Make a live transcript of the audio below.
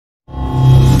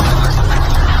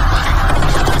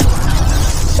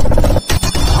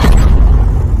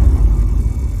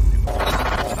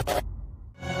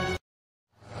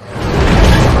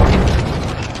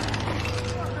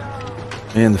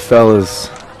Me and the fellas,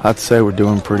 I'd say we're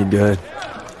doing pretty good.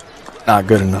 Not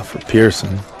good enough for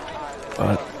Pearson,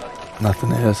 but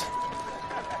nothing is.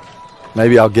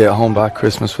 Maybe I'll get home by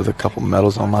Christmas with a couple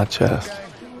medals on my chest.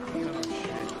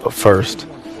 But first,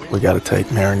 we gotta take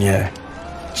Marigny.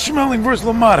 Schmeling versus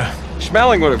LaMotta.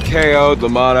 Schmeling would have KO'd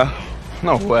LaMotta.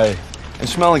 No way. And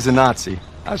Schmeling's a Nazi.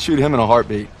 I'd shoot him in a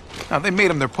heartbeat. Now, they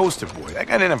made him their poster boy. That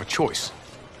guy didn't have a choice.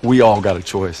 We all got a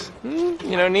choice.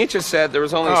 You know, Nietzsche said there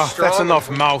was only strong... That's enough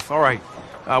mouth. All right.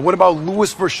 What about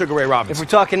Lewis versus Sugar Ray If Robinson? we're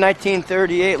talking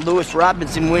 1938, Lewis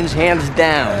Robinson wins hands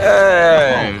down.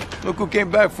 Hey! Look who came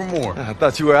back for more. I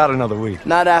thought you were out another week.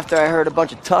 Not after I heard a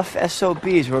bunch of tough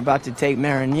SOBs were about to take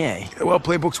Marigny. Yeah, well,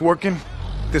 playbook's working.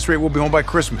 At this rate, we'll be home by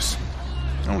Christmas.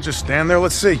 Don't just stand there.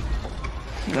 Let's see.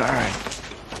 All right.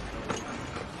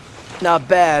 Not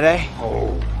bad, eh?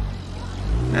 Oh.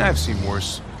 I've seen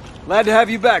worse. Glad to have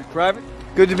you back, Private.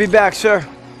 Good to be back, sir.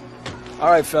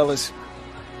 All right, fellas.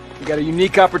 We got a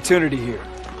unique opportunity here.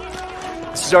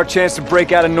 This is our chance to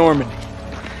break out of Normandy.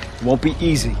 It won't be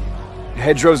easy. The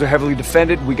hedgerows are heavily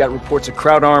defended. We got reports of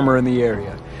Kraut armor in the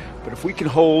area. But if we can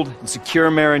hold and secure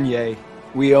Marigny,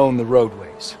 we own the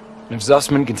roadways. And if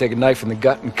Zussman can take a knife in the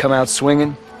gut and come out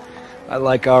swinging, I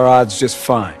like our odds just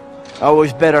fine.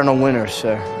 Always bet on a winner,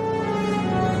 sir.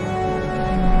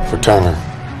 For Turner,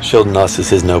 shielding us is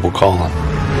his noble calling.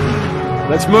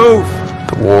 Let's move!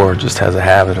 The war just has a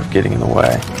habit of getting in the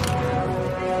way.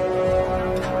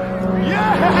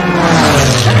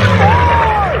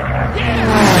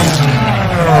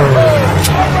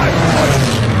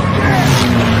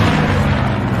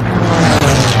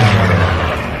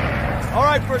 All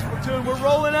right, first platoon, we're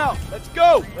rolling out. Let's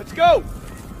go! Let's go!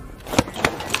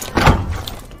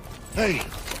 Hey.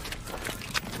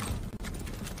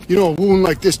 You know, a wound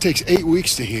like this takes 8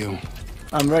 weeks to heal.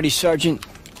 I'm ready, Sergeant.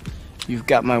 You've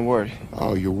got my word.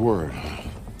 Oh, your word, huh?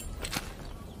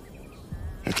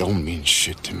 That don't mean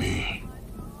shit to me.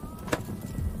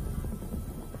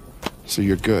 So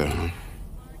you're good, huh?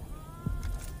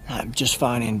 I'm just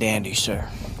fine and dandy, sir.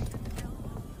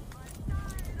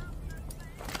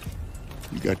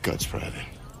 You got guts, Private.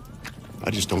 I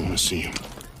just don't want to see him.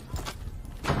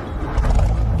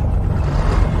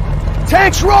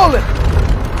 Tanks rolling!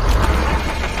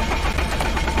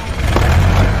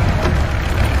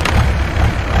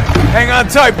 Hang on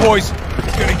tight, boys.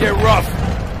 It's gonna get rough.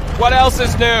 What else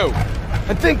is new?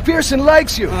 I think Pearson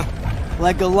likes you.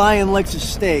 Like a lion likes a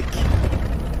steak.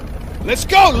 Let's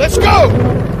go! Let's go!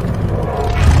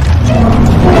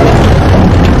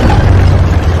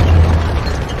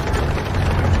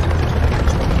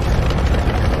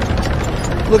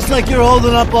 Looks like you're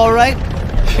holding up all right.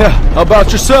 Yeah, how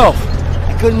about yourself?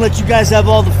 I couldn't let you guys have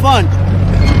all the fun.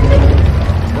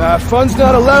 Fun's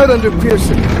not allowed under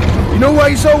Pearson. You know why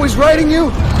he's always writing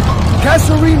you?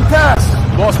 Kasserine Pass.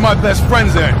 Lost my best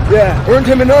friends there. Yeah, earned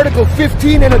him an Article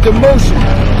 15 and a demotion.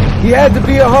 He had to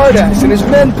be a hard-ass, and his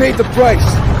men paid the price.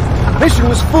 Mission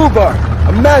was Fubar,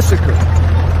 a massacre.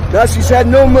 Nazis had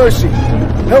no mercy.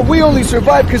 Hell, we only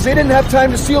survived because they didn't have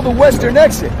time to seal the western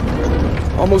exit.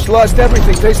 Almost lost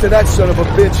everything thanks to that son of a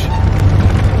bitch.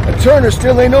 And Turner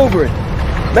still ain't over it.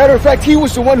 Matter of fact, he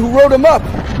was the one who wrote him up.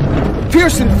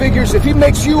 Pearson figures if he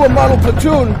makes you a model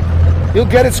platoon, he'll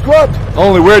get it scrubbed.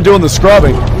 Only we're doing the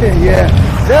scrubbing. Yeah,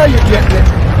 now you're getting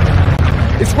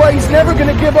it. It's why he's never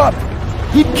gonna give up.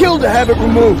 He'd kill to have it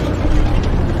removed.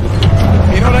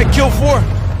 You know what I'd kill for?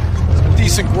 Some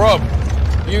decent grub.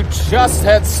 You just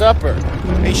had supper.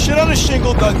 Hey, shit on a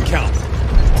shingle doesn't count.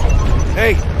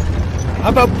 Hey, how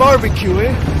about barbecue,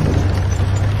 eh?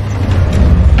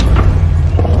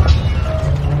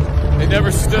 They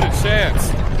never stood a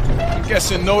chance. I'm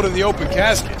guessing no to the open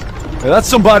casket. Hey, that's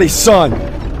somebody's son.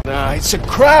 Nah, it's a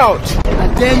crowd.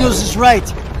 Daniels is right.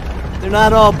 They're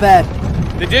not all bad.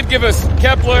 They did give us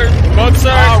Kepler,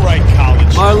 Mozart. All right,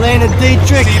 college. Marlena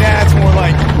Dietrich. See, that's more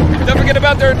like... Don't forget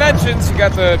about their inventions. You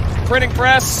got the printing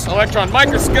press, electron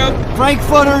microscope.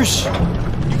 Frankfurters.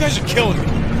 You guys are killing me.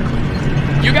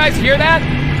 You guys hear that?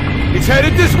 It's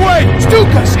headed this way!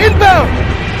 Stukas, inbound!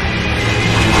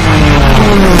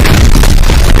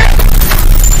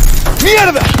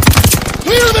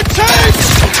 Clear the tanks!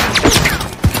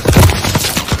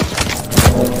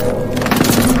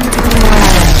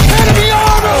 Enemy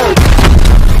armor!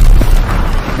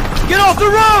 Get off the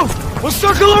road! We'll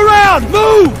circle around!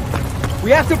 Move!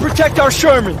 We have to protect our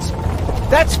Shermans.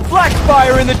 That's flak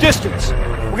fire in the distance.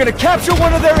 We're gonna capture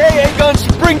one of their AA guns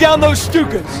to bring down those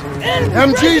Stukas.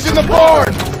 MG's in the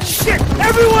barn! Shit!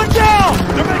 Everyone down!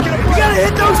 We gotta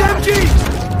hit those MGs!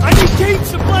 I need teams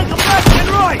to flank them left and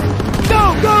right!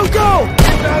 Go, go, go!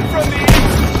 Inbound from the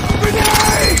east!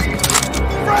 Grenade!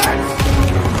 France!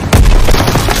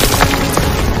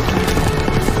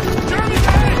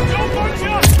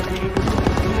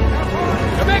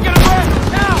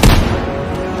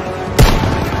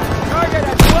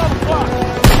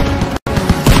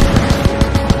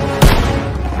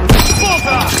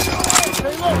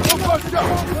 Let's go!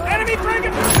 Enemy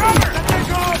bringing for cover!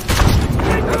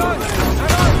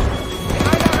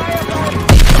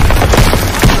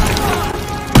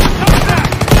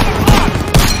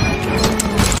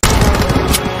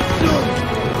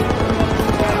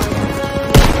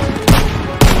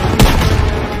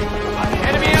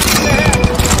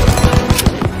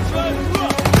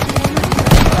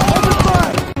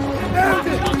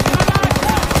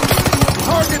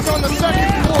 Target's on the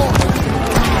second floor!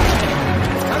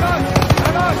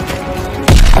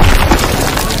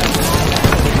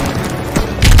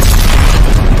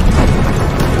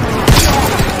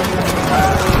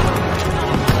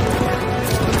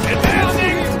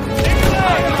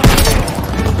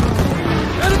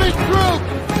 Enemy group!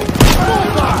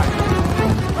 Bullseye!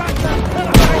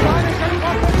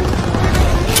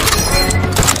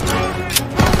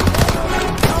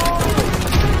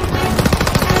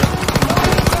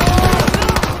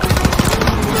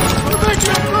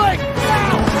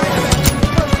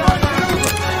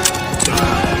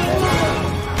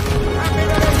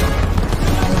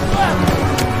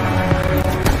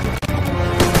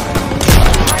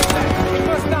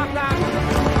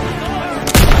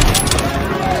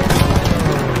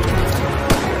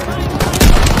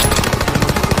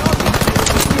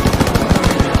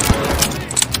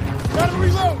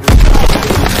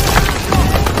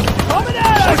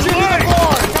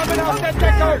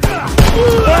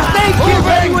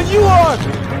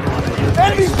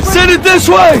 Send it this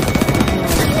way!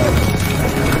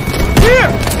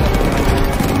 Here!